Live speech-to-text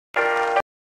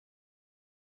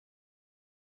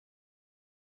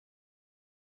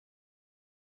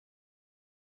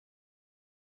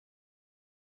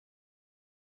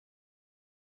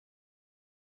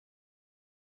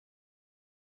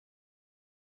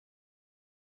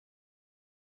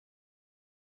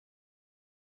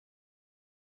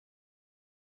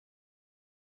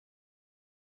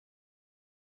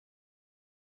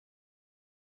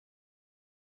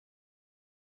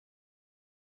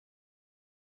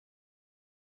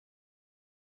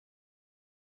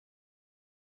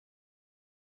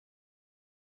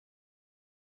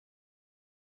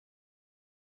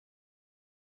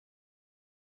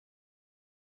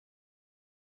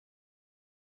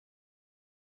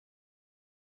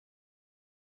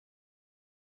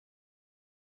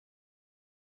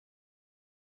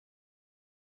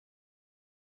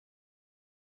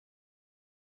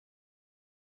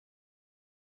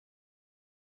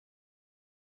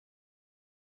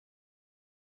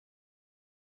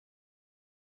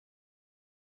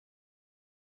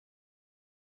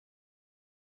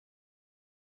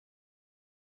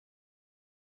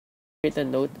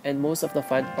written note, and most of the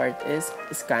fun part is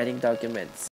scanning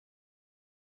documents.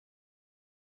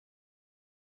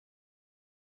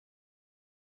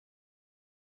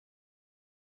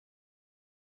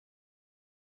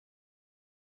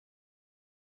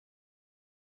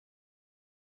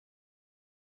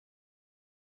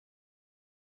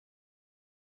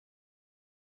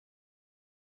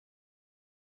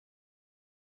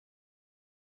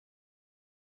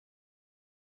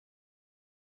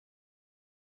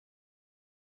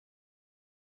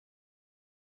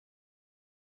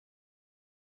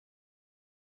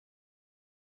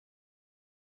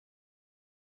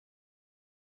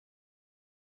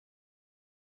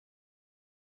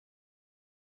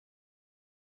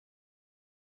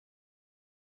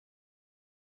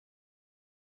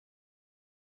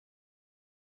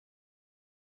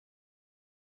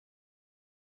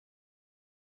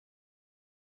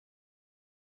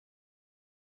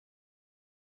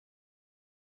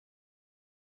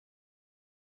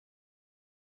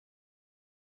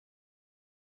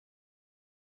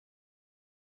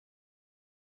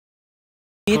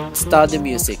 Hit Study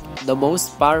Music, the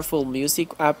most powerful music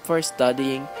app for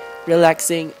studying,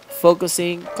 relaxing,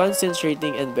 focusing,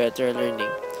 concentrating, and better learning.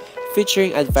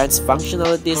 Featuring advanced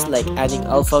functionalities like adding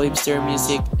alpha waves to your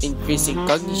music, increasing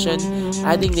cognition,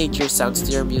 adding nature sounds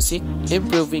to your music,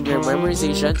 improving your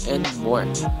memorization, and more.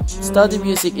 Study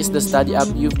Music is the study app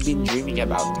you've been dreaming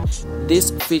about.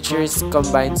 These features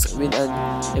combines with an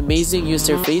amazing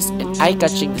user face and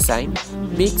eye-catching design,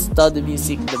 makes Study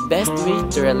Music the best way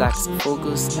to relax,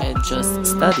 focus, and just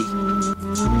study.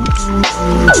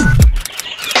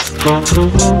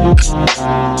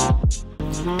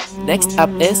 Next up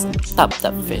is Top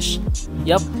Top Fish.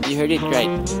 Yup, you heard it right.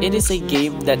 It is a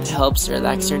game that helps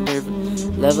relax your nerve,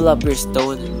 level up your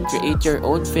stone, create your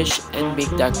own fish, and make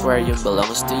the aquarium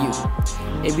belongs to you.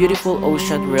 A beautiful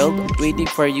ocean world waiting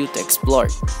for you to explore.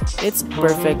 It's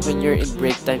perfect when you're in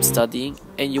break time studying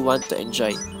and you want to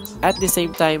enjoy. At the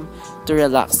same time, to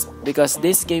relax because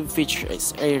this game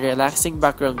features a relaxing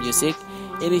background music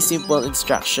and a simple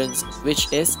instructions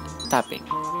which is tapping.